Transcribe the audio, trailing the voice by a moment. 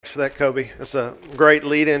for that, Kobe. That's a great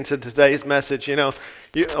lead into today's message. A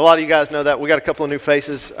lot of you guys know that we got a couple of new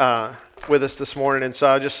faces with us this morning, and so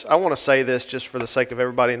I want to say this just for the sake of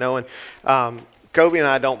everybody knowing. Kobe and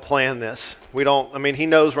I don't plan this. He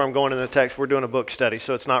knows where I'm going in the text. We're doing a book study,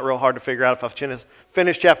 so it's not real hard to figure out if I've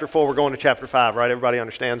finished chapter 4, we're going to chapter 5, right? Everybody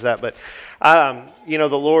understands that. But, the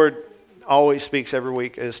Lord always speaks every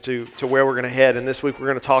week as to where we're going to head, and this week we're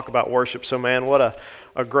going to talk about worship. So, man, what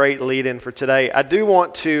a great lead-in for today. I do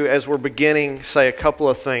want to, as we're beginning, say a couple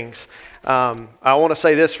of things. I want to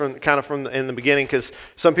say this from in the beginning, because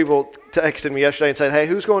some people texted me yesterday and said, hey,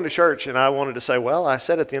 who's going to church? And I wanted to say, well, I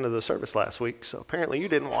said at the end of the service last week, so apparently you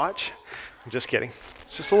didn't watch. I'm just kidding.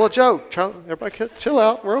 It's just a little joke. Everybody chill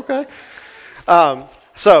out. We're okay.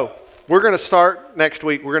 So we're going to start next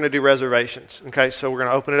week. We're going to do reservations. Okay, so we're going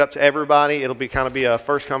to open it up to everybody. It'll be a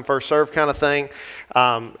first come, first serve kind of thing.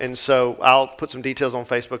 And so I'll put some details on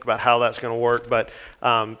Facebook about how that's going to work. But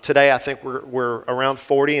today I think we're around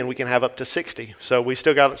 40 and we can have up to 60. So we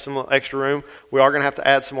still got some extra room. We are going to have to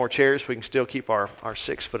add some more chairs so we can still keep our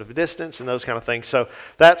 6 foot of distance and those kind of things. So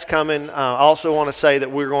that's coming. I also want to say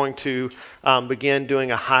that we're going to begin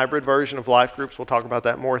doing a hybrid version of life groups. We'll talk about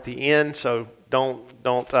that more at the end. So don't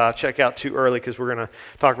check out too early, because we're going to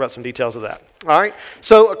talk about some details of that. All right.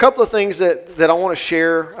 So a couple of things that I want to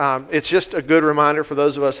share. It's just a good reminder for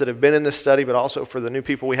those of us that have been in this study, but also for the new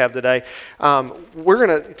people we have today.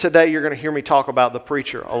 Today you're going to hear me talk about the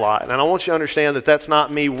preacher a lot, and I want you to understand that that's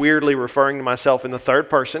not me weirdly referring to myself in the third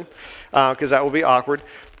person, because that will be awkward.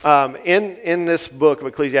 In this book of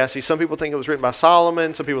Ecclesiastes, some people think it was written by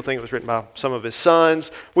Solomon. Some people think it was written by some of his sons.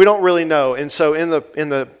 We don't really know. And so in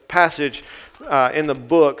the passage, in the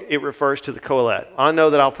book, it refers to the Qoheleth. I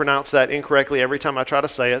know that I'll pronounce that incorrectly every time I try to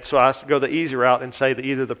say it, so I go the easy route and say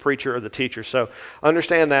either the preacher or the teacher. So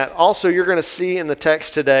understand that. Also, you're going to see in the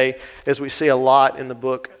text today, as we see a lot in the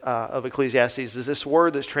book of Ecclesiastes, is this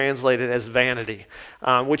word that's translated as vanity,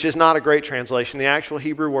 which is not a great translation. The actual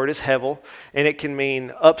Hebrew word is hevel, and it can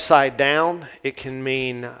mean upside down. It can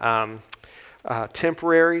mean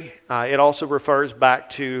temporary. It also refers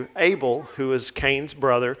back to Abel, who is Cain's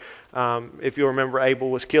brother. If you remember, Abel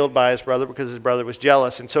was killed by his brother because his brother was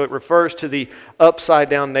jealous. And so it refers to the upside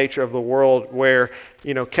down nature of the world where,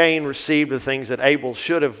 Cain received the things that Abel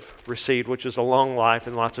should have received, which is a long life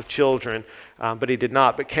and lots of children, but he did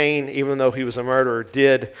not. But Cain, even though he was a murderer,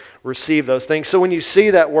 did receive those things. So when you see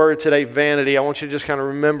that word today, vanity, I want you to just kind of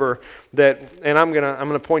remember that, and I'm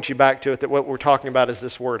gonna point you back to it, that what we're talking about is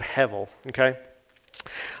this word hevel, okay?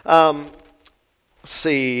 Let's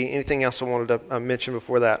see, anything else I wanted to mention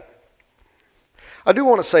before that? I do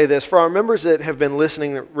want to say this. For our members that have been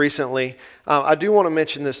listening recently, I do want to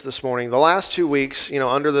mention this morning. The last 2 weeks,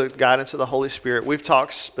 under the guidance of the Holy Spirit, we've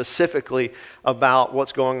talked specifically about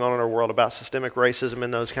what's going on in our world, about systemic racism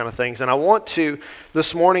and those kind of things. And I want to,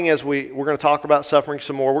 this morning, as we're going to talk about suffering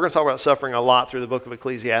some more, we're going to talk about suffering a lot through the book of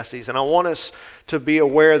Ecclesiastes. And I want us to be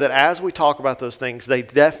aware that as we talk about those things, they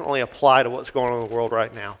definitely apply to what's going on in the world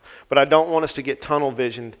right now. But I don't want us to get tunnel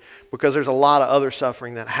visioned, because there's a lot of other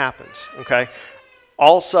suffering that happens, okay?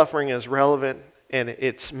 All suffering is relevant, and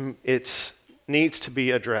it needs to be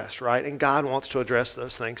addressed, right? And God wants to address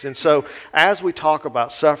those things. And so as we talk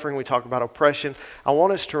about suffering, we talk about oppression, I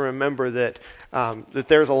want us to remember that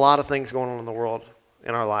there's a lot of things going on in the world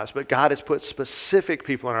in our lives, but God has put specific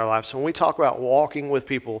people in our lives. So when we talk about walking with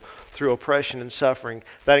people through oppression and suffering,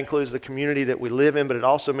 that includes the community that we live in, but it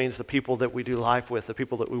also means the people that we do life with, the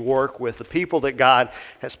people that we work with, the people that God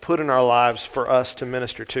has put in our lives for us to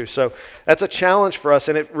minister to. So that's a challenge for us,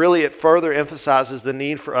 and it further emphasizes the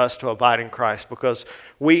need for us to abide in Christ, because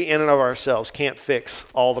we in and of ourselves can't fix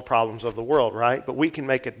all the problems of the world, right? But we can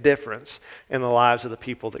make a difference in the lives of the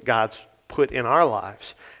people that God's put in our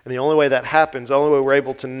lives. And the only way that happens, the only way we're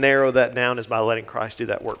able to narrow that down, is by letting Christ do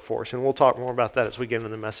that work for us. And we'll talk more about that as we get into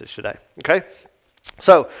the message today. Okay?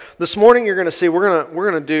 So this morning you're going to see we're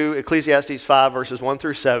going to do Ecclesiastes 5 verses 1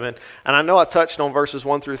 through 7. And I know I touched on verses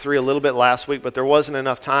 1 through 3 a little bit last week, but there wasn't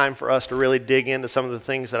enough time for us to really dig into some of the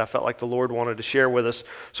things that I felt like the Lord wanted to share with us.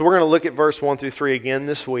 So we're going to look at verse 1 through 3 again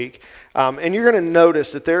this week. And you're going to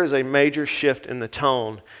notice that there is a major shift in the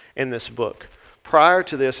tone in this book. Prior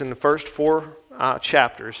to this, in the first 4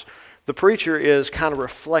 chapters, the preacher is kind of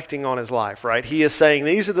reflecting on his life, right? He is saying,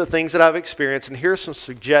 these are the things that I've experienced, and here's some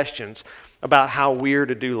suggestions about how we're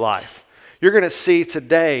to do life. You're going to see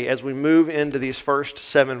today, as we move into these first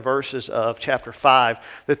 7 verses of chapter 5,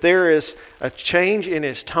 that there is a change in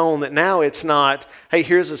his tone, that now it's not, hey,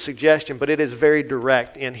 here's a suggestion, but it is very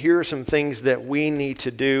direct, and here are some things that we need to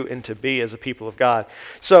do and to be as a people of God.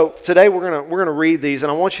 So today we're going to read these,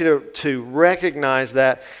 and I want you to recognize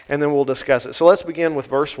that, and then we'll discuss it. So let's begin with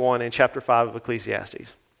verse 1 in chapter 5 of Ecclesiastes.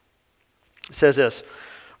 It says this,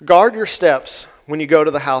 "Guard your steps when you go to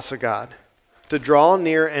the house of God. To draw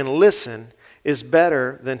near and listen is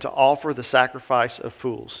better than to offer the sacrifice of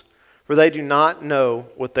fools, for they do not know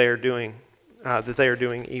what they are doing, that they are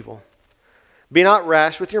doing evil. Be not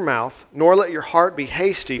rash with your mouth, nor let your heart be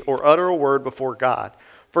hasty or utter a word before God.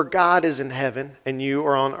 For God is in heaven, and you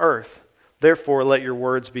are on earth. Therefore let your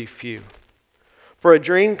words be few. For a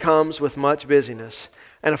dream comes with much busyness,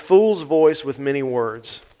 and a fool's voice with many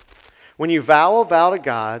words. When you vow a vow to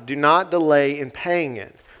God, do not delay in paying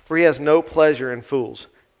it, for he has no pleasure in fools.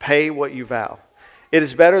 Pay what you vow. It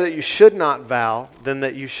is better that you should not vow than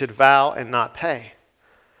that you should vow and not pay.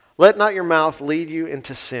 Let not your mouth lead you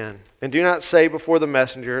into sin, and do not say before the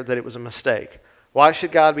messenger that it was a mistake. Why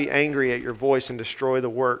should God be angry at your voice and destroy the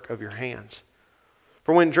work of your hands?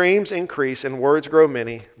 For when dreams increase and words grow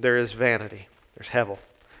many, there is vanity." There's hevel.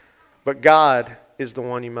 "But God is the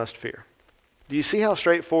one you must fear." Do you see how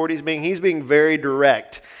straightforward he's being? He's being very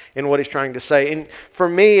direct in what he's trying to say. And for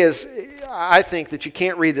me, I think that you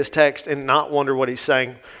can't read this text and not wonder what he's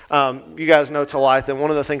saying. You guys know Talitha, and one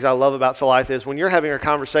of the things I love about Talitha is when you're having a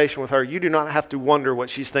conversation with her, you do not have to wonder what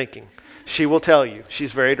she's thinking. She will tell you.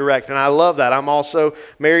 She's very direct, and I love that. I'm also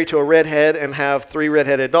married to a redhead and have 3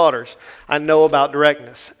 redheaded daughters. I know about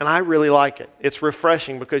directness, and I really like it. It's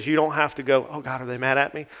refreshing because you don't have to go, "Oh God, are they mad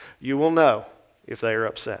at me?" You will know if they are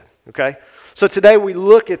upset. Okay? So today we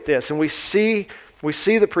look at this and we see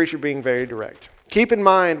the preacher being very direct. Keep in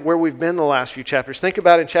mind where we've been the last few chapters. Think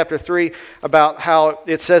about in chapter 3 about how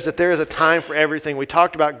it says that there is a time for everything. We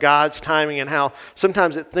talked about God's timing and how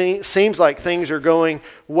sometimes it seems like things are going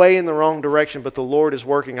way in the wrong direction, but the Lord is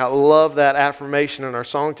working. I love that affirmation in our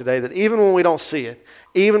song today, that even when we don't see it,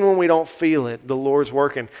 even when we don't feel it, the Lord's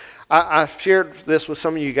working. I've shared this with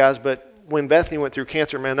some of you guys, but when Bethany went through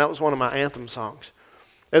cancer, man, that was one of my anthem songs.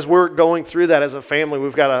 As we're going through that as a family,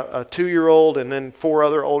 we've got a 2-year-old and then 4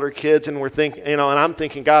 other older kids, and we're thinking, and I'm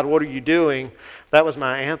thinking, God, what are you doing? That was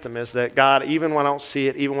my anthem, is that God, even when I don't see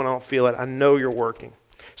it, even when I don't feel it, I know you're working.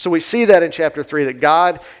 So we see that in chapter 3, that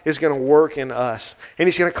God is going to work in us. And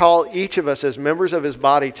he's going to call each of us as members of his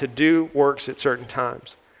body to do works at certain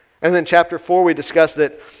times. And then chapter 4, we discuss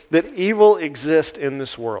that evil exists in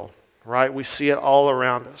this world, right? We see it all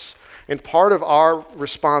around us. And part of our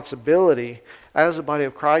responsibility as the body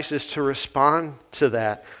of Christ is to respond to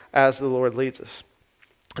that as the Lord leads us.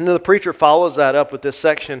 And then the preacher follows that up with this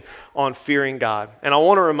section on fearing God. And I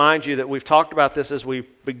want to remind you that we've talked about this as we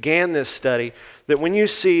began this study, that when you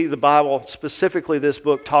see the Bible, specifically this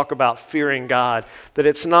book, talk about fearing God, that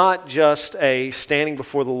it's not just a standing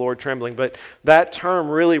before the Lord trembling, but that term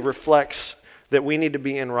really reflects that we need to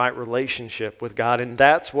be in right relationship with God. And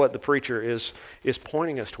that's what the preacher is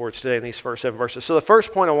pointing us towards today in these first 7 verses. So the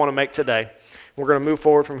first point I want to make today, we're going to move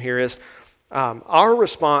forward from here, is our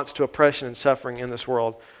response to oppression and suffering in this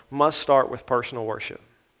world must start with personal worship.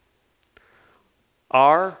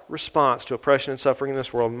 Our response to oppression and suffering in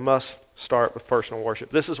this world must start with personal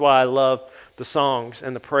worship. This is why I love the songs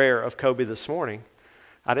and the prayer of Kobe this morning.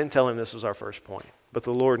 I didn't tell him this was our first point, but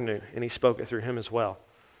the Lord knew, and he spoke it through him as well.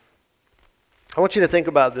 I want you to think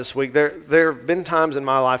about this week. There have been times in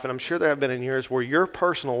my life, and I'm sure there have been in yours, where your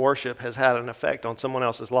personal worship has had an effect on someone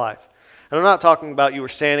else's life. And I'm not talking about you were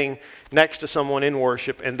standing next to someone in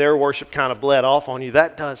worship and their worship kind of bled off on you.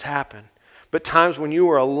 That does happen. But times when you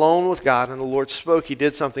were alone with God and the Lord spoke, He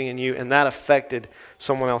did something in you, and that affected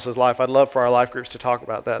someone else's life. I'd love for our life groups to talk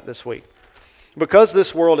about that this week. Because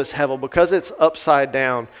this world is hevel, because it's upside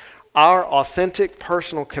down, our authentic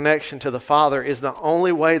personal connection to the Father is the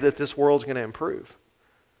only way that this world's going to improve.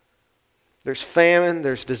 There's famine,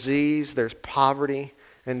 there's disease, there's poverty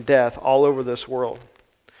and death all over this world.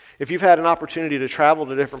 If you've had an opportunity to travel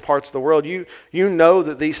to different parts of the world, you know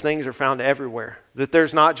that these things are found everywhere. That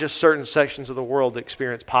there's not just certain sections of the world that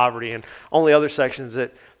experience poverty and only other sections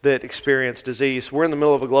that experience disease. We're in the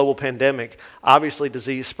middle of a global pandemic. Obviously,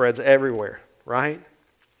 disease spreads everywhere, right?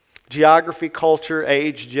 Geography, culture,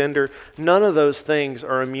 age, gender, none of those things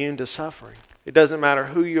are immune to suffering. It doesn't matter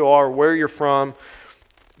who you are, where you're from,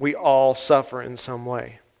 we all suffer in some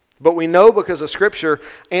way. But we know because of Scripture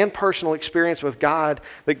and personal experience with God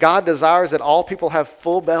that God desires that all people have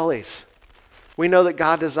full bellies. We know that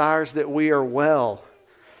God desires that we are well.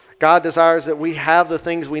 God desires that we have the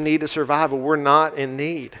things we need to survive, but we're not in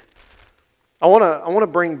need. I want to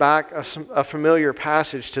bring back a familiar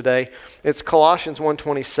passage today. It's Colossians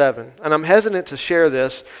 1:27. And I'm hesitant to share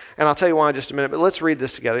this, and I'll tell you why in just a minute, but let's read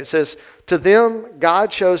this together. It says, "To them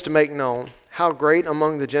God chose to make known how great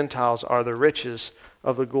among the Gentiles are the riches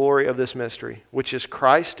of the glory of this mystery, which is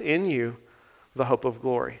Christ in you, the hope of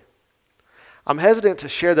glory." I'm hesitant to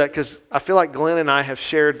share that because I feel like Glenn and I have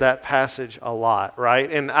shared that passage a lot, right?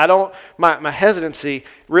 And my hesitancy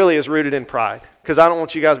really is rooted in pride. Because I don't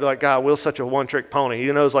want you guys to be like, God, Will's such a one-trick pony.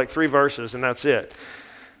 He knows like 3 verses and that's it.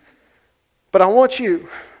 But I want you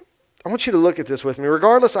to look at this with me.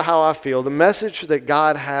 Regardless of how I feel, the message that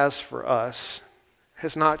God has for us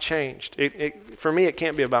has not changed. For me, it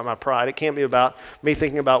can't be about my pride. It can't be about me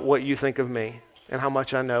thinking about what you think of me and how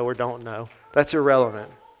much I know or don't know. That's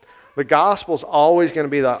irrelevant. The gospel is always going to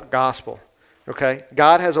be the gospel. Okay?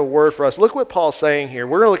 God has a word for us. Look what Paul's saying here.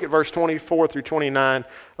 We're going to look at verse 24 through 29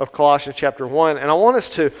 of Colossians chapter 1. And I want us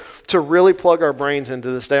to really plug our brains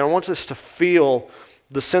into this day. I want us to feel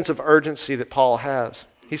the sense of urgency that Paul has.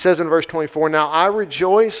 He says in verse 24, "Now I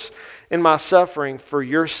rejoice in my suffering for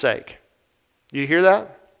your sake." You hear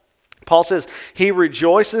that? Paul says he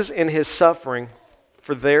rejoices in his suffering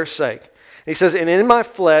for their sake. He says, "And in my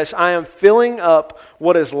flesh I am filling up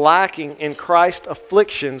what is lacking in Christ's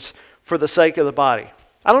afflictions for the sake of the body."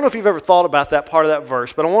 I don't know if you've ever thought about that part of that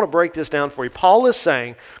verse, but I want to break this down for you. Paul is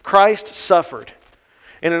saying Christ suffered.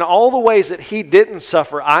 And in all the ways that he didn't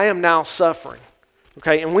suffer, I am now suffering.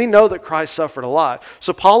 Okay, and we know that Christ suffered a lot.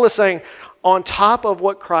 So Paul is saying, on top of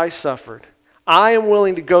what Christ suffered, I am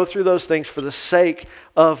willing to go through those things for the sake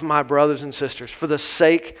of my brothers and sisters, for the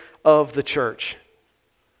sake of the church.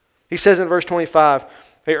 He says in verse 25,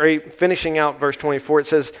 or finishing out verse 24, it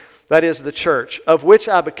says, that is the church, "of which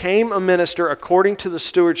I became a minister according to the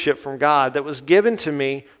stewardship from God that was given to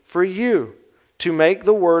me for you, to make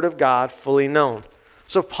the word of God fully known."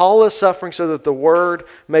 So Paul is suffering so that the word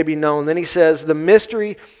may be known. Then he says, "the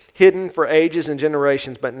mystery hidden for ages and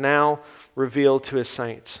generations, but now revealed to his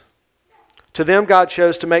saints. To them God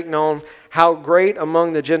chose to make known how great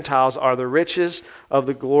among the Gentiles are the riches of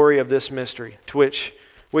the glory of this mystery, which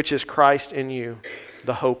is Christ in you,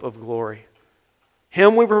 the hope of glory.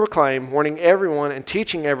 Him we proclaim, warning everyone and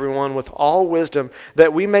teaching everyone with all wisdom,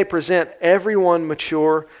 that we may present everyone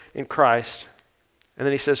mature in Christ." And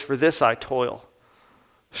then he says, "For this I toil,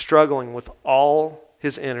 struggling with all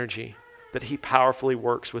his energy that he powerfully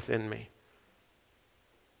works within me."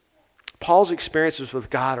 Paul's experiences with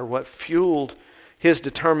God are what fueled his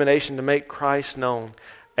determination to make Christ known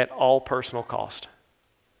at all personal cost.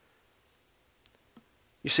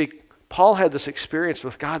 You see, Paul had this experience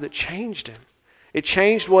with God that changed him. It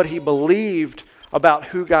changed what he believed about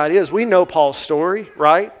who God is. We know Paul's story,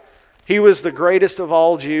 right? He was the greatest of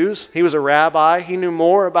all Jews. He was a rabbi. He knew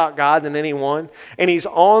more about God than anyone. And he's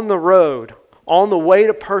on the road, on the way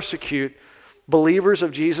to persecute believers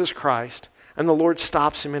of Jesus Christ. And the Lord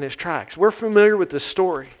stops him in his tracks. We're familiar with this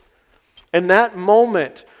story. And that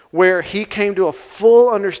moment where he came to a full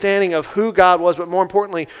understanding of who God was, but more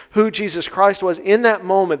importantly, who Jesus Christ was, in that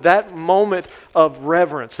moment of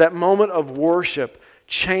reverence, that moment of worship,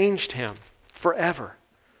 changed him forever.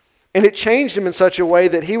 And it changed him in such a way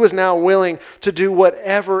that he was now willing to do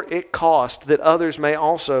whatever it cost that others may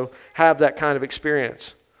also have that kind of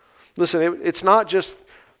experience. Listen, it's not just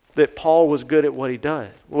that Paul was good at what he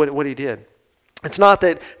did. It's not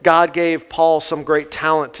that God gave Paul some great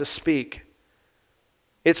talent to speak.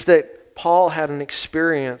 It's that Paul had an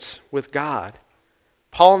experience with God.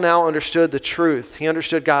 Paul now understood the truth. He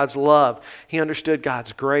understood God's love. He understood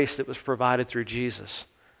God's grace that was provided through Jesus.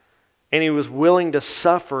 And he was willing to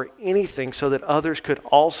suffer anything so that others could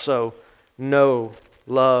also know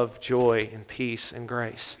love, joy, and peace and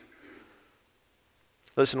grace.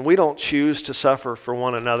 Listen, we don't choose to suffer for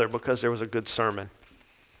one another because there was a good sermon.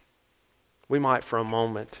 We might for a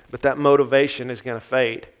moment, but that motivation is going to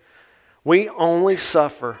fade. We only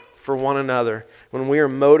suffer for one another when we are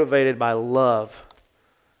motivated by love.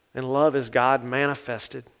 And love is God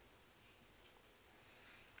manifested.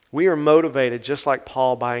 We are motivated, just like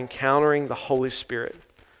Paul, by encountering the Holy Spirit.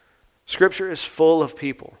 Scripture is full of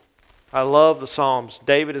people. I love the Psalms.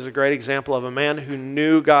 David is a great example of a man who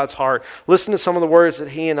knew God's heart. Listen to some of the words that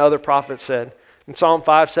he and other prophets said. In Psalm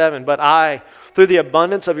 5:7, "But I, through the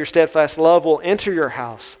abundance of your steadfast love, will enter your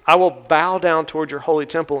house. I will bow down toward your holy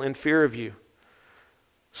temple in fear of you."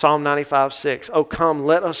 Psalm 95:6, "Oh come,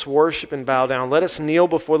 let us worship and bow down. Let us kneel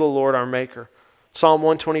before the Lord our Maker." Psalm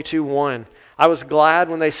 122:1, "I was glad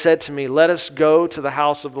when they said to me, let us go to the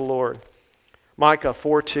house of the Lord." Micah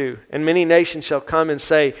 4:2, "And many nations shall come and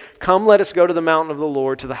say, come, let us go to the mountain of the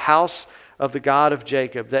Lord, to the house of the God of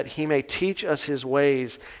Jacob, that he may teach us his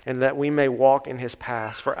ways, and that we may walk in his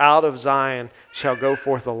paths. For out of Zion shall go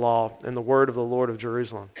forth the law, and the word of the Lord of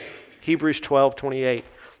Jerusalem. Hebrews 12:28.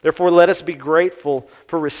 Therefore let us be grateful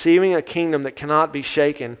for receiving a kingdom that cannot be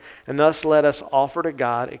shaken, and thus let us offer to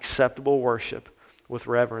God acceptable worship with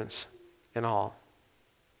reverence and awe.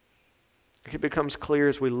 It becomes clear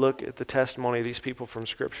as we look at the testimony of these people from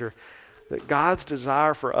Scripture that God's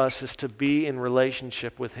desire for us is to be in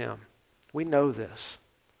relationship with him. We know this.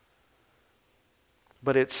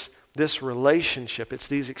 But it's this relationship, it's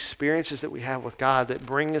these experiences that we have with God that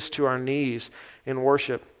bring us to our knees in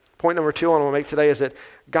worship. Point number 2 I want to make today is that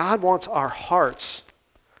God wants our hearts,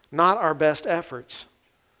 not our best efforts.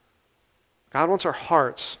 God wants our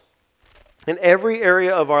hearts. In every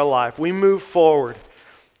area of our life, we move forward,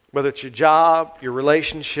 whether it's your job, your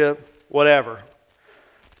relationship, whatever.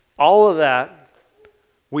 All of that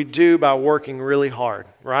we do by working really hard,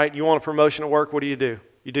 right? You want a promotion at work, what do?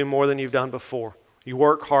 You do more than you've done before. You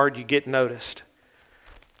work hard, you get noticed.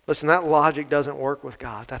 Listen, that logic doesn't work with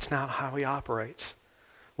God. That's not how he operates.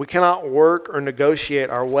 We cannot work or negotiate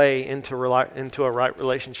our way into a right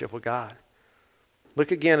relationship with God.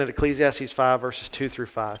 Look again at Ecclesiastes 5, verses 2 through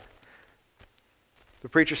 5. The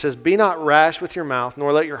preacher says, "Be not rash with your mouth,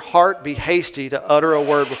 nor let your heart be hasty to utter a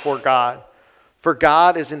word before God. For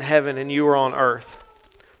God is in heaven and you are on earth.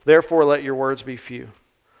 Therefore let your words be few.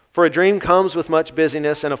 For a dream comes with much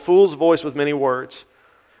busyness, and a fool's voice with many words.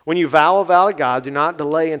 When you vow a vow to God, do not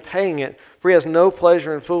delay in paying it, for he has no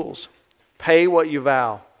pleasure in fools. Pay what you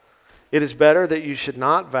vow. It is better that you should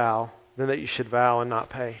not vow than that you should vow and not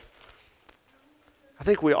pay." I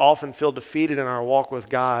think we often feel defeated in our walk with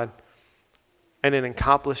God and in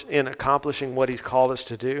accomplishing what he's called us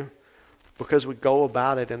to do because we go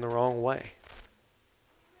about it in the wrong way.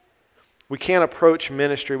 We can't approach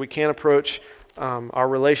ministry, we can't approach our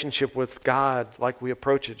relationship with God like we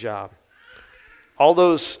approach a job. All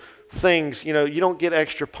those things, you don't get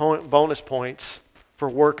extra bonus points for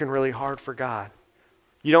working really hard for God.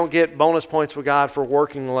 You don't get bonus points with God for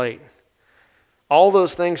working late. All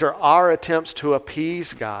those things are our attempts to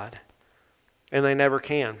appease God, and they never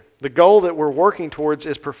can. The goal that we're working towards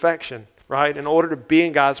is perfection, right? In order to be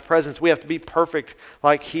in God's presence, we have to be perfect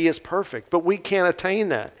like he is perfect. But we can't attain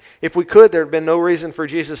that. If we could, there would have been no reason for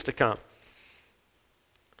Jesus to come.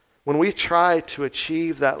 When we try to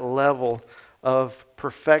achieve that level of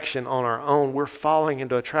perfection on our own, we're falling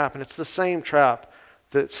into a trap. And it's the same trap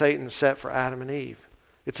that Satan set for Adam and Eve.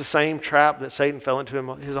 It's the same trap that Satan fell into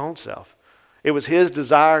his own self. It was his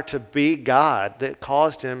desire to be God that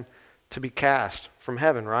caused him to be cast from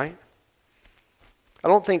heaven, right? I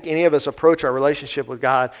don't think any of us approach our relationship with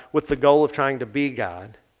God with the goal of trying to be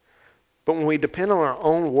God. But when we depend on our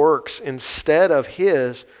own works instead of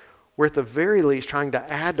his, we're at the very least trying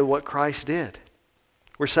to add to what Christ did.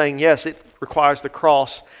 We're saying, yes, it requires the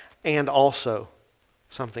cross and also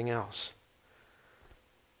something else.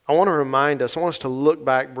 I want us to look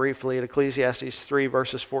back briefly at Ecclesiastes 3,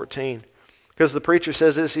 verses 14. Because the preacher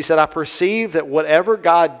says this, he said, "I perceive that whatever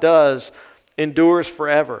God does endures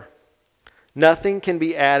forever. Nothing can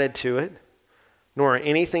be added to it, nor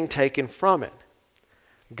anything taken from it.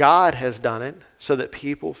 God has done it so that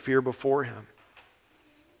people fear before him."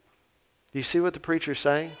 Do you see what the preacher's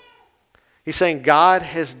saying? He's saying God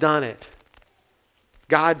has done it.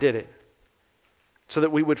 God did it so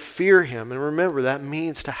that we would fear him. And remember, that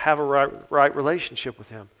means to have a right relationship with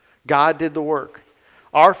him. God did the work.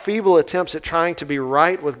 Our feeble attempts at trying to be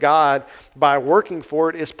right with God by working for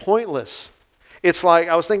it is pointless. It's like,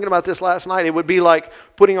 I was thinking about this last night, it would be like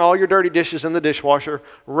putting all your dirty dishes in the dishwasher,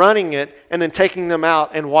 running it, and then taking them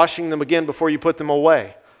out and washing them again before you put them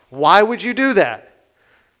away. Why would you do that?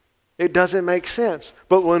 It doesn't make sense.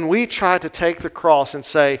 But when we try to take the cross and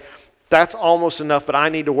say, that's almost enough, but I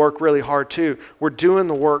need to work really hard too, we're doing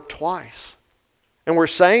the work twice. And we're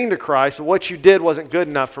saying to Christ, what you did wasn't good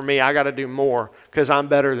enough for me. I got to do more because I'm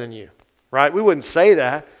better than you. Right? We wouldn't say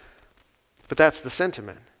that, but that's the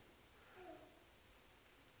sentiment.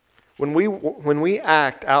 When we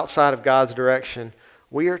act outside of God's direction,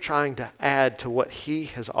 we are trying to add to what he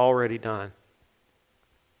has already done.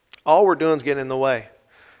 All we're doing is getting in the way.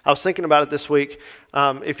 I was thinking about it this week.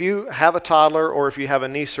 If you have a toddler, or if you have a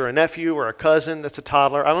niece or a nephew or a cousin that's a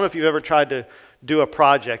toddler, I don't know if you've ever tried to do a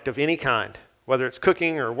project of any kind, whether it's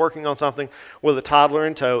cooking or working on something with a toddler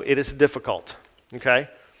in tow. It is difficult, okay?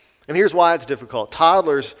 And here's why it's difficult.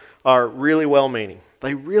 Toddlers are really well-meaning.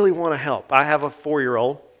 They really want to help. I have a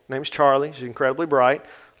 4-year-old. Her name's Charlie. She's incredibly bright.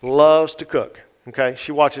 Loves to cook, okay?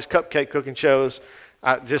 She watches cupcake cooking shows.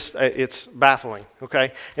 It's baffling,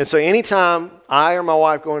 okay? And so anytime I or my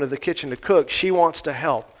wife go into the kitchen to cook, she wants to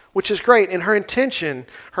help. which is great. And her intention,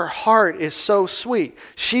 her heart is so sweet.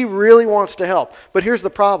 She really wants to help. But here's the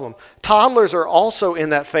problem. Toddlers are also in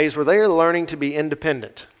that phase where they are learning to be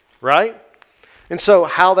independent, right? And so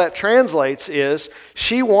how that translates is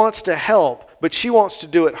she wants to help, but she wants to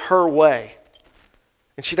do it her way.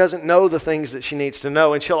 And she doesn't know the things that she needs to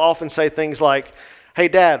know. And she'll often say things like, hey,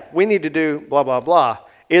 Dad, we need to do blah, blah, blah.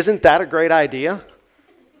 Isn't that a great idea?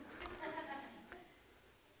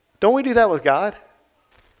 Don't we do that with God?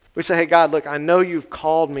 We say, hey, God, look, I know you've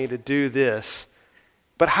called me to do this,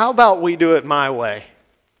 but how about we do it my way?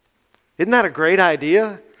 Isn't that a great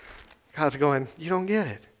idea? God's going, you don't get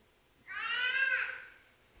it.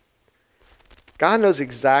 God knows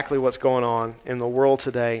exactly what's going on in the world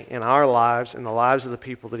today, in our lives, in the lives of the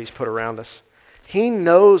people that He's put around us. He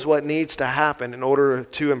knows what needs to happen in order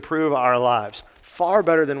to improve our lives far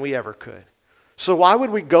better than we ever could. So why would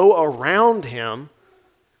we go around Him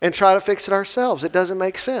and try to fix it ourselves? It doesn't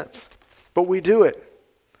make sense. But we do it.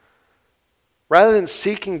 Rather than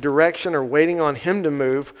seeking direction or waiting on Him to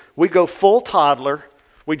move, we go full toddler,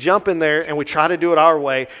 we jump in there and we try to do it our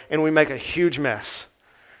way, and we make a huge mess.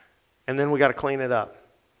 And then we got to clean it up.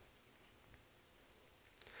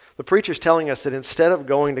 The preacher's telling us that instead of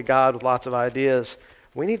going to God with lots of ideas,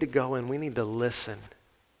 we need to go and we need to listen.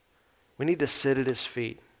 We need to sit at His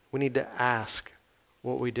feet. We need to ask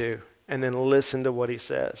what we do and then listen to what He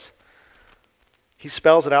says. He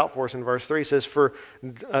spells it out for us in verse 3. He says, For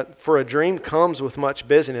a dream comes with much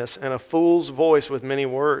busyness, and a fool's voice with many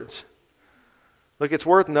words. Look, it's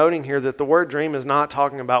worth noting here that the word dream is not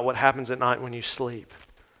talking about what happens at night when you sleep.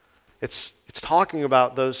 It's talking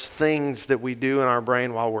about those things that we do in our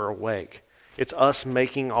brain while we're awake. It's us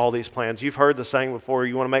making all these plans. You've heard the saying before,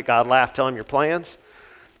 you want to make God laugh, tell Him your plans.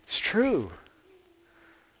 It's true.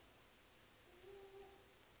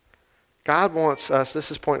 God wants us, this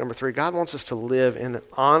is point number 3, God wants us to live in an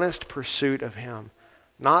honest pursuit of Him,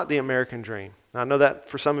 not the American dream. Now, I know that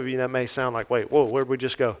for some of you that may sound like, wait, whoa, where did we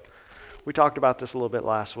just go? We talked about this a little bit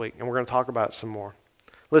last week, and we're going to talk about it some more.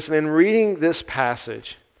 Listen, in reading this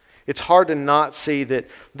passage, it's hard to not see that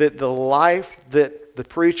the life that the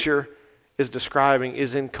preacher is describing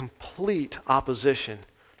is in complete opposition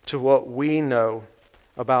to what we know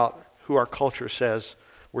about who our culture says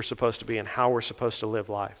we're supposed to be and how we're supposed to live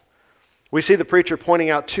life. We see the preacher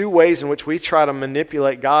pointing out 2 ways in which we try to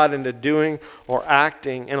manipulate God into doing or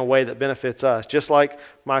acting in a way that benefits us. Just like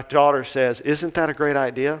my daughter says, isn't that a great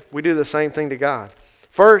idea? We do the same thing to God.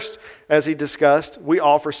 First, as he discussed, we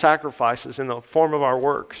offer sacrifices in the form of our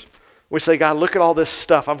works. We say, God, look at all this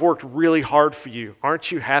stuff. I've worked really hard for you.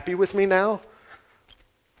 Aren't you happy with me now?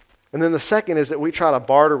 And then the second is that we try to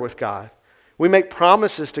barter with God. We make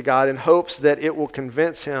promises to God in hopes that it will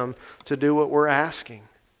convince Him to do what we're asking.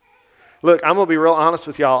 Look, I'm going to be real honest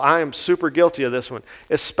with y'all. I am super guilty of this one,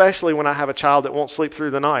 especially when I have a child that won't sleep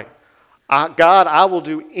through the night. God, I will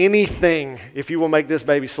do anything if you will make this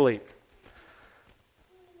baby sleep.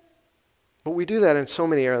 But we do that in so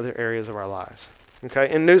many other areas of our lives.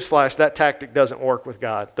 Okay, in newsflash, that tactic doesn't work with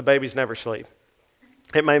God. The babies never sleep.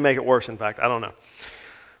 It may make it worse, in fact. I don't know.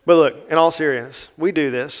 But look, in all seriousness, we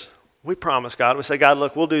do this. We promise God. We say, God,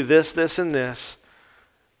 look, we'll do this, this, and this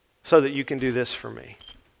so that you can do this for me.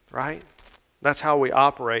 Right? That's how we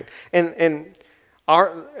operate. And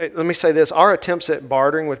let me say this. Our attempts at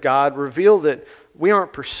bartering with God reveal that we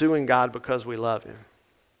aren't pursuing God because we love Him.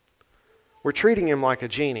 We're treating Him like a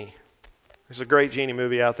genie. There's a great genie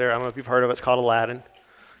movie out there. I don't know if you've heard of it. It's called Aladdin.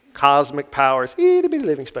 Cosmic powers. Itty-bitty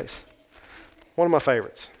living space. One of my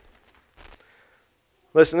favorites.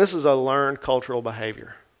 Listen, this is a learned cultural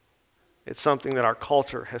behavior. It's something that our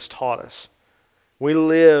culture has taught us. We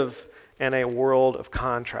live in a world of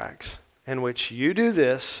contracts in which you do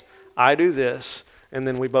this, I do this, and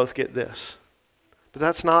then we both get this. But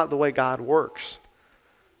that's not the way God works.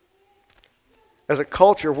 As a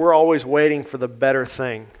culture, we're always waiting for the better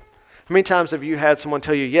thing. How many times have you had someone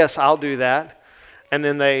tell you, yes, I'll do that, and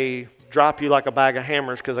then they drop you like a bag of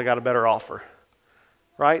hammers because they got a better offer?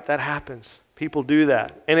 Right? That happens. People do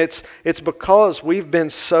that. And it's because we've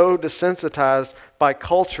been so desensitized by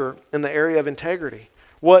culture in the area of integrity.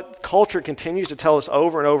 What culture continues to tell us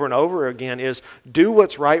over and over and over again is do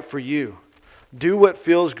what's right for you. Do what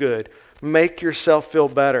feels good. Make yourself feel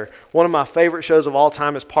better. One of my favorite shows of all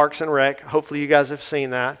time is Parks and Rec. Hopefully you guys have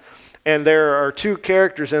seen that. And there are 2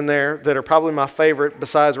 characters in there that are probably my favorite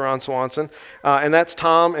besides Ron Swanson. And that's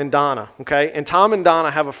Tom and Donna. Okay? And Tom and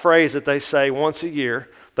Donna have a phrase that they say once a year.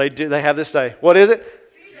 They have this day. What is it?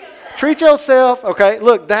 Treat yourself. Okay?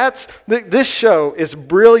 Look, this show is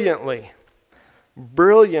brilliantly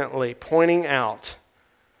pointing out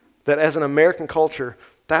that as an American culture,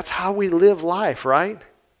 that's how we live life, right?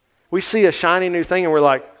 We see a shiny new thing and we're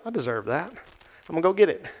like, I deserve that. I'm going to go get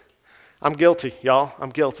it. I'm guilty, y'all. I'm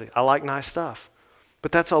guilty. I like nice stuff.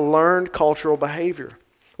 But that's a learned cultural behavior.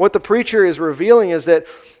 What the preacher is revealing is that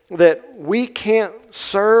we can't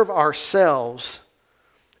serve ourselves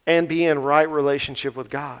and be in right relationship with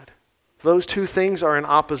God. Those two things are in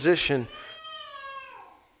opposition.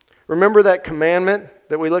 Remember that commandment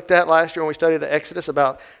that we looked at last year when we studied Exodus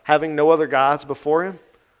about having no other gods before Him?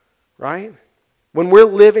 Right? When we're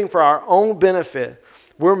living for our own benefit,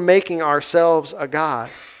 we're making ourselves a god.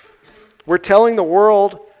 We're telling the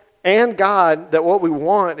world and God that what we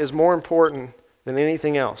want is more important than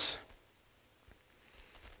anything else.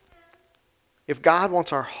 If God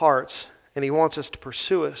wants our hearts and He wants us to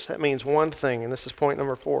pursue us, that means one thing, and this is point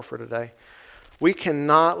number 4 for today. We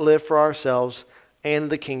cannot live for ourselves and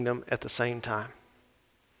the kingdom at the same time.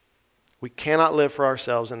 We cannot live for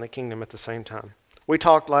ourselves and the kingdom at the same time. We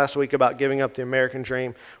talked last week about giving up the American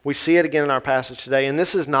dream. We see it again in our passage today, and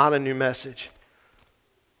this is not a new message.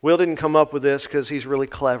 Will didn't come up with this because he's really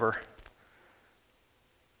clever.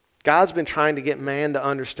 God's been trying to get man to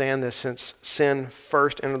understand this since sin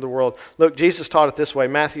first entered the world. Look, Jesus taught it this way,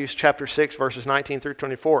 Matthew chapter 6, verses 19 through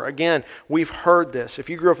 24. Again, we've heard this. If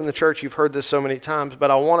you grew up in the church, you've heard this so many times,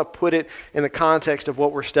 but I want to put it in the context of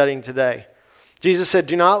what we're studying today. Jesus said,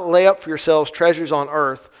 "Do not lay up for yourselves treasures on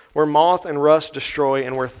earth, where moth and rust destroy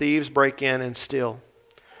and where thieves break in and steal.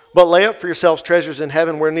 But lay up for yourselves treasures in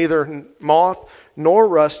heaven, where neither moth nor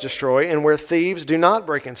rust destroy and where thieves do not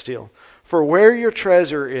break and steal. For where your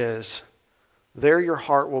treasure is, there your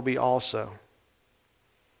heart will be also.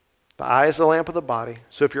 The eye is the lamp of the body.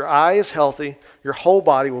 So if your eye is healthy, your whole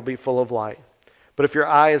body will be full of light. But if your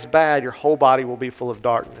eye is bad, your whole body will be full of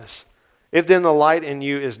darkness. If then the light in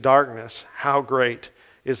you is darkness, how great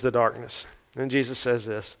is the darkness?" And Jesus says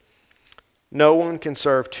this, "No one can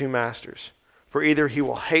serve two masters, for either he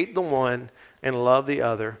will hate the one and love the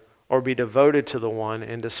other, or be devoted to the one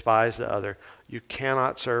and despise the other. You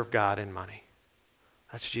cannot serve God and money."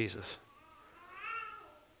 That's Jesus.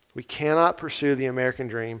 We cannot pursue the American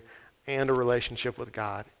dream and a relationship with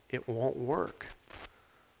God. It won't work.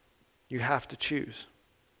 You have to choose.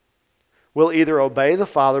 We'll either obey the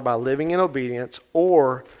Father by living in obedience,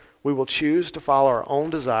 or we will choose to follow our own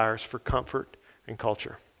desires for comfort and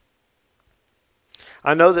culture.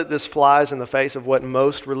 I know that this flies in the face of what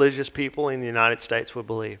most religious people in the United States would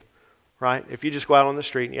believe. Right? If you just go out on the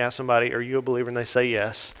street and you ask somebody, "Are you a believer?" and they say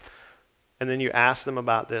yes, and then you ask them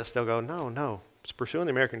about this, they'll go, no. It's pursuing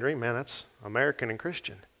the American dream, man. That's American and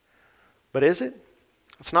Christian. But is it?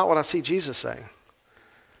 That's not what I see Jesus saying.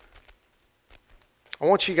 I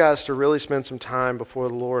want you guys to really spend some time before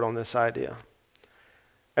the Lord on this idea.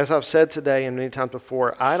 As I've said today and many times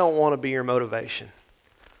before, I don't want to be your motivation.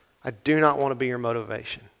 I do not want to be your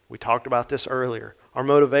motivation. We talked about this earlier. Our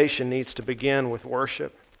motivation needs to begin with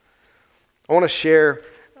worship. I want to share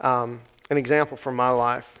an example from my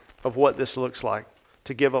life of what this looks like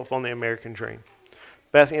to give up on the American dream.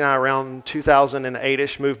 Bethany and I, around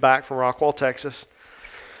 2008-ish, moved back from Rockwall, Texas.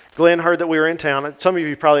 Glenn heard that we were in town. Some of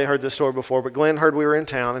you probably heard this story before, but Glenn heard we were in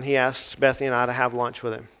town, and he asked Bethany and I to have lunch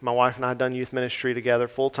with him. My wife and I had done youth ministry together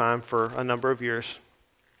full-time for a number of years.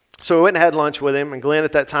 So we went and had lunch with him, and Glenn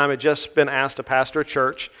at that time had just been asked to pastor a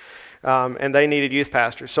church, and they needed youth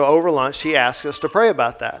pastors. So over lunch, he asked us to pray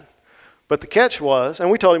about that. But the catch was, and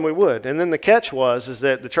we told him we would, and then the catch is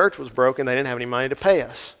that the church was broke and they didn't have any money to pay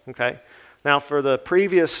us. Okay. Now for the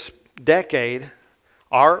previous decade,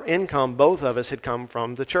 our income, both of us, had come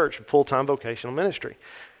from the church, full-time vocational ministry.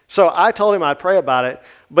 So I told him I'd pray about it,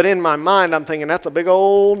 but in my mind I'm thinking that's a big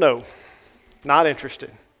old no. Not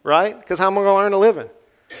interested, right? Because how am I going to earn a living?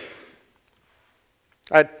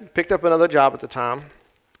 I picked up another job at the time,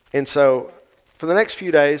 and so for the next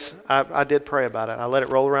few days, I did pray about it. I let it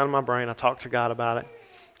roll around in my brain. I talked to God about it.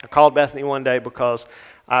 I called Bethany one day because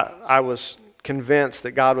I was convinced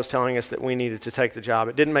that God was telling us that we needed to take the job.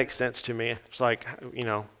 It didn't make sense to me. It's like,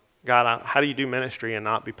 God, how do you do ministry and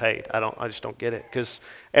not be paid? I just don't get it, because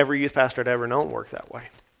every youth pastor I'd ever known worked that way.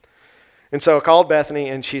 And so I called Bethany,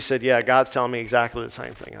 and she said, "Yeah, God's telling me exactly the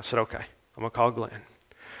same thing." I said, "Okay, I'm going to call Glenn."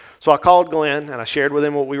 So I called Glenn, and I shared with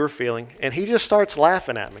him what we were feeling, and he just starts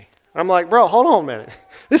laughing at me. I'm like, "Bro, hold on a minute.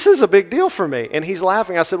 This is a big deal for me." And he's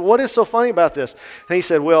laughing. I said, "What is so funny about this?" And he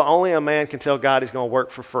said, "Well, only a man can tell God he's going to work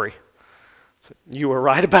for free." I said, "You were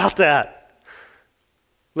right about that."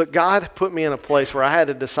 Look, God put me in a place where I had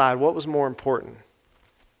to decide what was more important,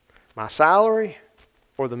 my salary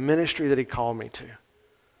or the ministry that He called me to.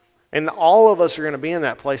 And all of us are going to be in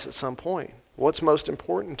that place at some point. What's most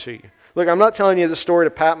important to you? Look, I'm not telling you this story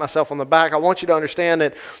to pat myself on the back. I want you to understand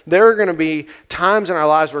that there are going to be times in our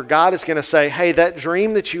lives where God is going to say, hey, that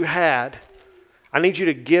dream that you had, I need you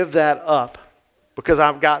to give that up because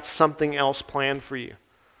I've got something else planned for you.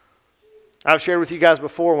 I've shared with you guys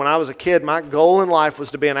before, when I was a kid, my goal in life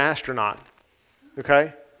was to be an astronaut.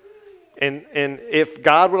 Okay? And if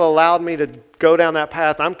God would have allowed me to go down that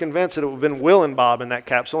path, I'm convinced that it would have been Will and Bob in that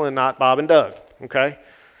capsule and not Bob and Doug. Okay?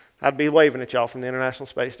 I'd be waving at y'all from the International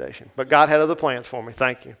Space Station. But God had other plans for me.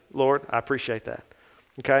 Thank you, Lord. I appreciate that.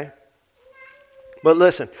 Okay? But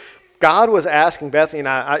listen, God was asking Bethany and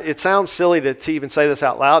I, it sounds silly to even say this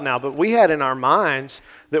out loud now, but we had in our minds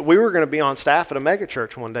that we were going to be on staff at a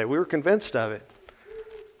megachurch one day. We were convinced of it.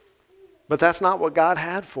 But that's not what God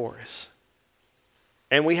had for us.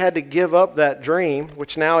 And we had to give up that dream,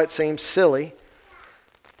 which now it seems silly.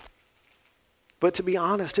 But to be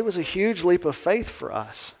honest, it was a huge leap of faith for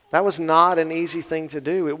us. That was not an easy thing to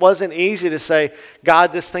do. It wasn't easy to say,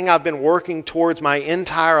 God, this thing I've been working towards my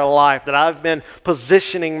entire life, that I've been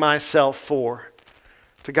positioning myself for,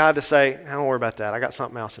 to God to say, don't worry about that. I got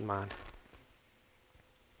something else in mind.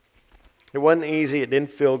 It wasn't easy. It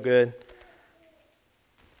didn't feel good.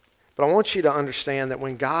 But I want you to understand that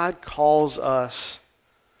when God calls us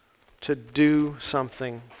to do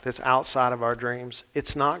something that's outside of our dreams,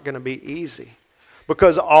 it's not going to be easy.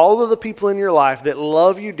 Because all of the people in your life that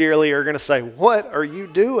love you dearly are going to say, what are you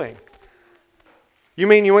doing? You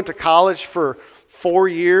mean you went to college for 4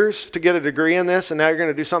 years to get a degree in this and now you're going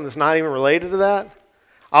to do something that's not even related to that?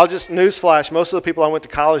 I'll just newsflash, most of the people I went to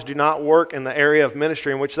college do not work in the area of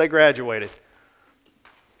ministry in which they graduated.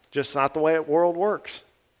 Just not the way the world works.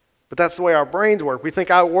 But that's the way our brains work. We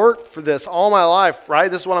think I worked for this all my life, right?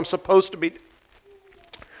 This is what I'm supposed to be.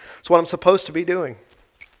 It's what I'm supposed to be doing.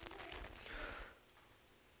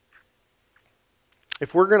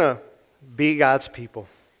 If we're going to be God's people,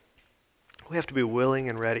 we have to be willing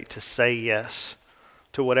and ready to say yes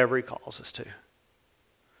to whatever He calls us to.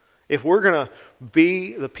 If we're going to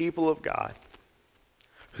be the people of God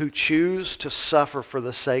who choose to suffer for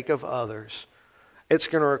the sake of others, it's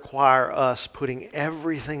going to require us putting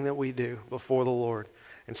everything that we do before the Lord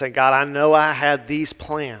and saying, God, I know I had these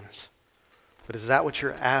plans, but is that what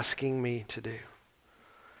you're asking me to do?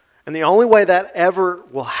 And the only way that ever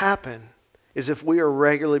will happen is if we are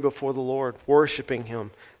regularly before the Lord, worshiping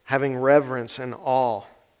Him, having reverence and awe.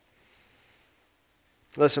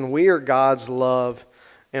 Listen, we are God's love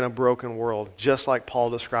in a broken world, just like Paul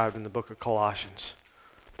described in the book of Colossians.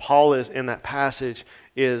 Paul is, in that passage,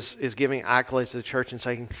 is giving accolades to the church and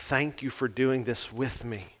saying, thank you for doing this with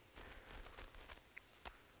me.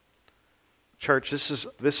 Church,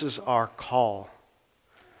 this is our call.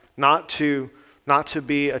 Not to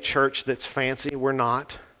be a church that's fancy. We're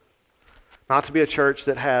not. Not to be a church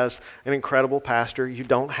that has an incredible pastor. You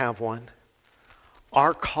don't have one.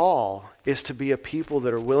 Our call is to be a people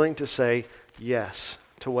that are willing to say yes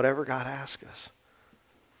to whatever God asks us.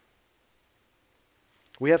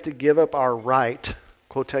 We have to give up our right,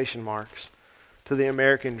 quotation marks, to the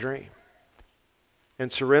American dream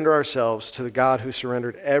and surrender ourselves to the God who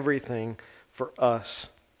surrendered everything for us.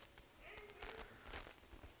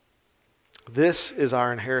 This is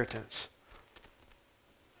our inheritance.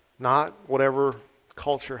 Not whatever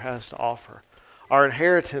culture has to offer. Our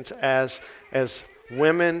inheritance as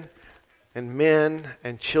women and men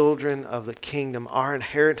and children of the kingdom, our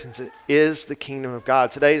inheritance is the kingdom of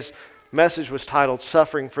God. Today's message was titled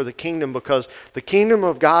Suffering for the Kingdom because the kingdom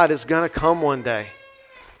of God is going to come one day.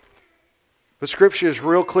 The Scripture is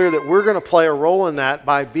real clear that we're going to play a role in that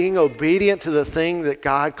by being obedient to the thing that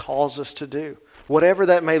God calls us to do, whatever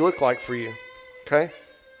that may look like for you. Okay?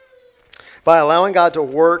 By allowing God to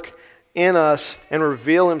work in us and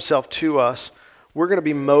reveal Himself to us, we're going to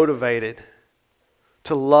be motivated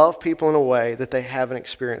to love people in a way that they haven't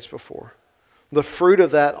experienced before. The fruit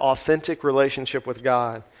of that authentic relationship with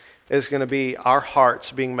God is going to be our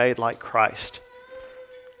hearts being made like Christ.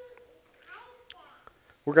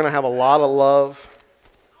 We're going to have a lot of love.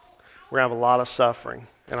 We're going to have a lot of suffering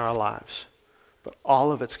in our lives. But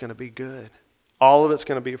all of it's going to be good. All of it's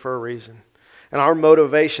going to be for a reason. And our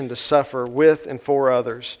motivation to suffer with and for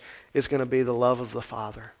others is going to be the love of the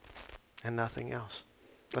Father and nothing else.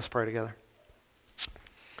 Let's pray together.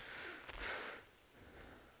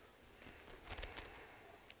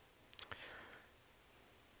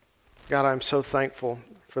 God, I'm so thankful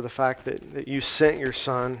for the fact that you sent your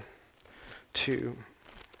Son to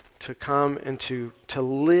come and to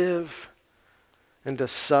live and to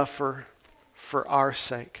suffer for our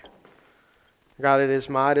sake. God, it is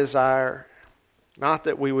my desire, not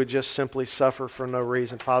that we would just simply suffer for no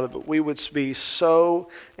reason, Father, but we would be so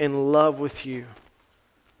in love with you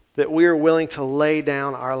that we are willing to lay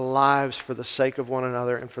down our lives for the sake of one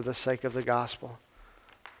another and for the sake of the gospel.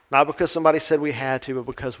 Not because somebody said we had to, but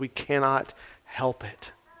because we cannot help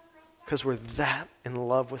it. Because we're that in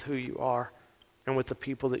love with who you are and with the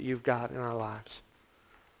people that you've got in our lives.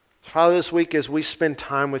 Father, this week as we spend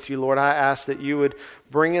time with you, Lord, I ask that you would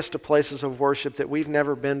bring us to places of worship that we've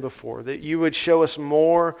never been before, that you would show us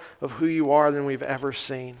more of who you are than we've ever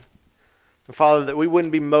seen. And Father, that we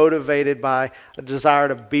wouldn't be motivated by a desire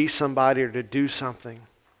to be somebody or to do something,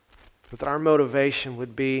 but that our motivation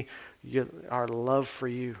would be our love for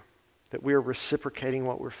you, that we are reciprocating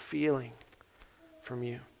what we're feeling from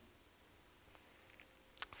you.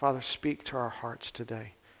 Father, speak to our hearts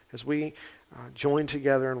today as we join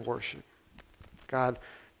together in worship. God,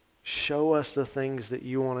 show us the things that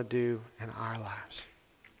you want to do in our lives.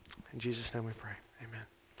 In Jesus' name we pray. Amen.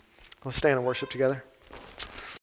 Let's stand and worship together.